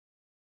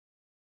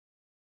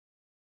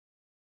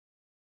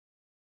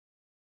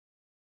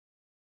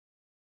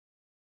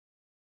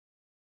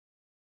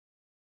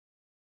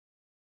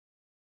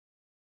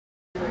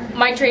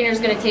My trainer is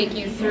going to take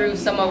you through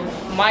some of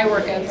my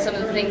workouts, some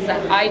of the things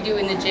that I do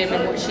in the gym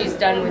and what she's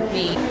done with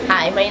me.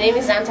 Hi, my name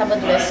is Anta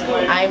Badlis.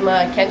 I'm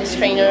a Candice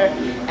trainer,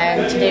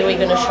 and today we're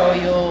going to show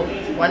you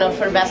one of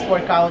her best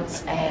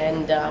workouts,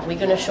 and we're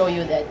going to show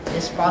you that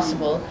it's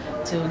possible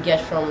to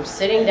get from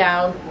sitting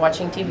down,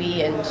 watching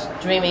TV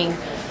and dreaming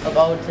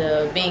about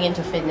being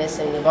into fitness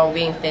and about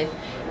being fit,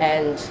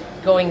 and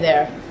going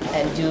there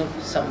and do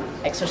some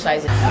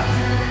exercises.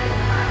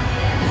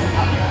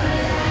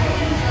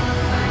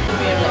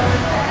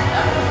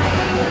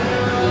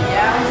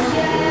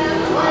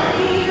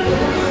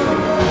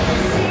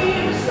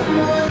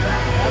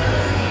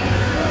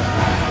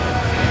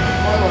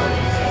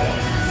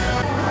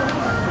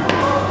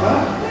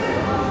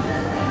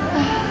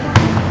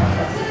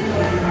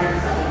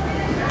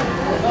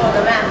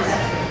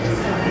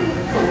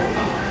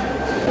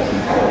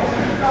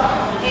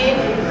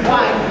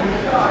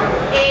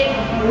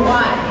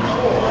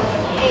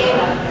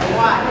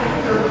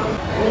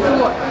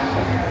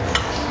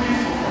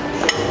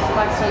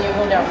 When you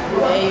go down,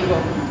 there you go.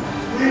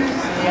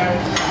 There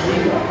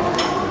you go.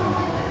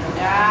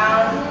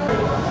 Down.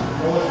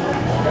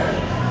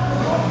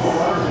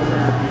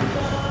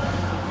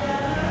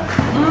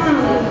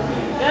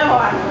 Good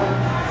one.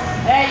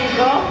 There you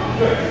go.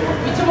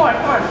 Do two more.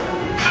 Come on.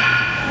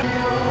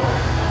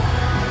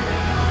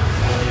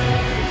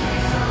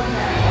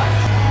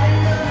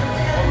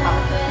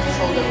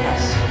 Shoulder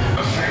press.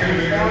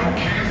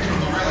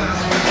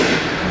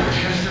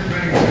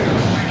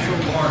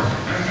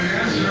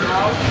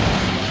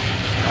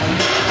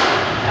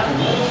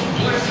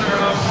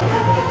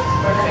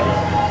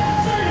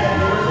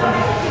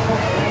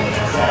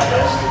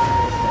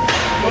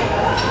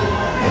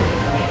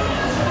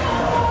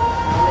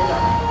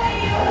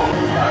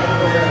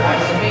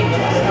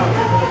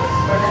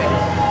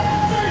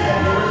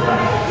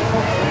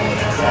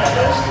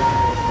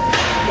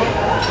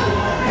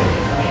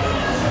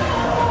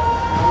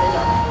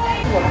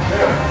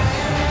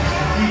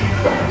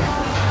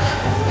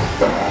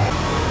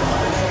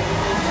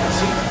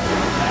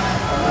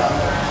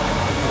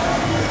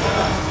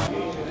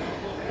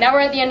 Now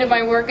we're at the end of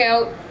my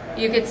workout.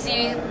 You can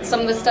see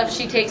some of the stuff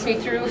she takes me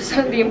through,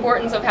 some of the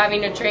importance of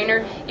having a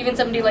trainer. Even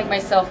somebody like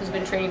myself who's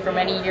been training for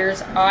many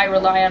years, I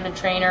rely on a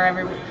trainer.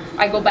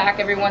 I go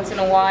back every once in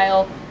a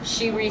while.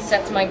 She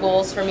resets my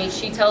goals for me.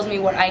 She tells me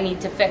what I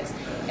need to fix.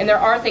 And there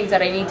are things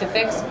that I need to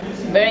fix.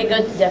 Very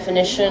good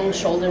definition,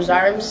 shoulders,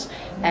 arms,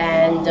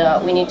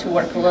 and we need to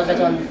work a little bit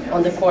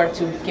on the core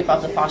to keep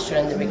up the posture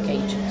and the rib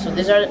cage. So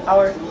these are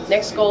our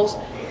next goals.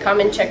 Come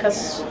and check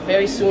us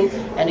very soon,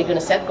 and we're going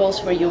to set goals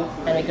for you,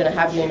 and we're going to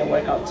have you in a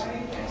workout.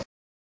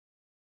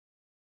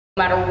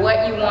 No matter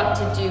what you want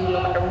to do, no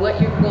matter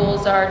what your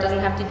goals are, it doesn't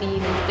have to be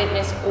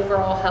fitness,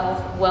 overall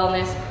health,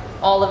 wellness,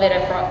 all of it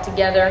I've brought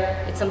together.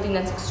 It's something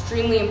that's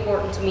extremely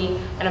important to me,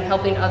 and I'm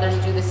helping others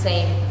do the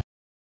same.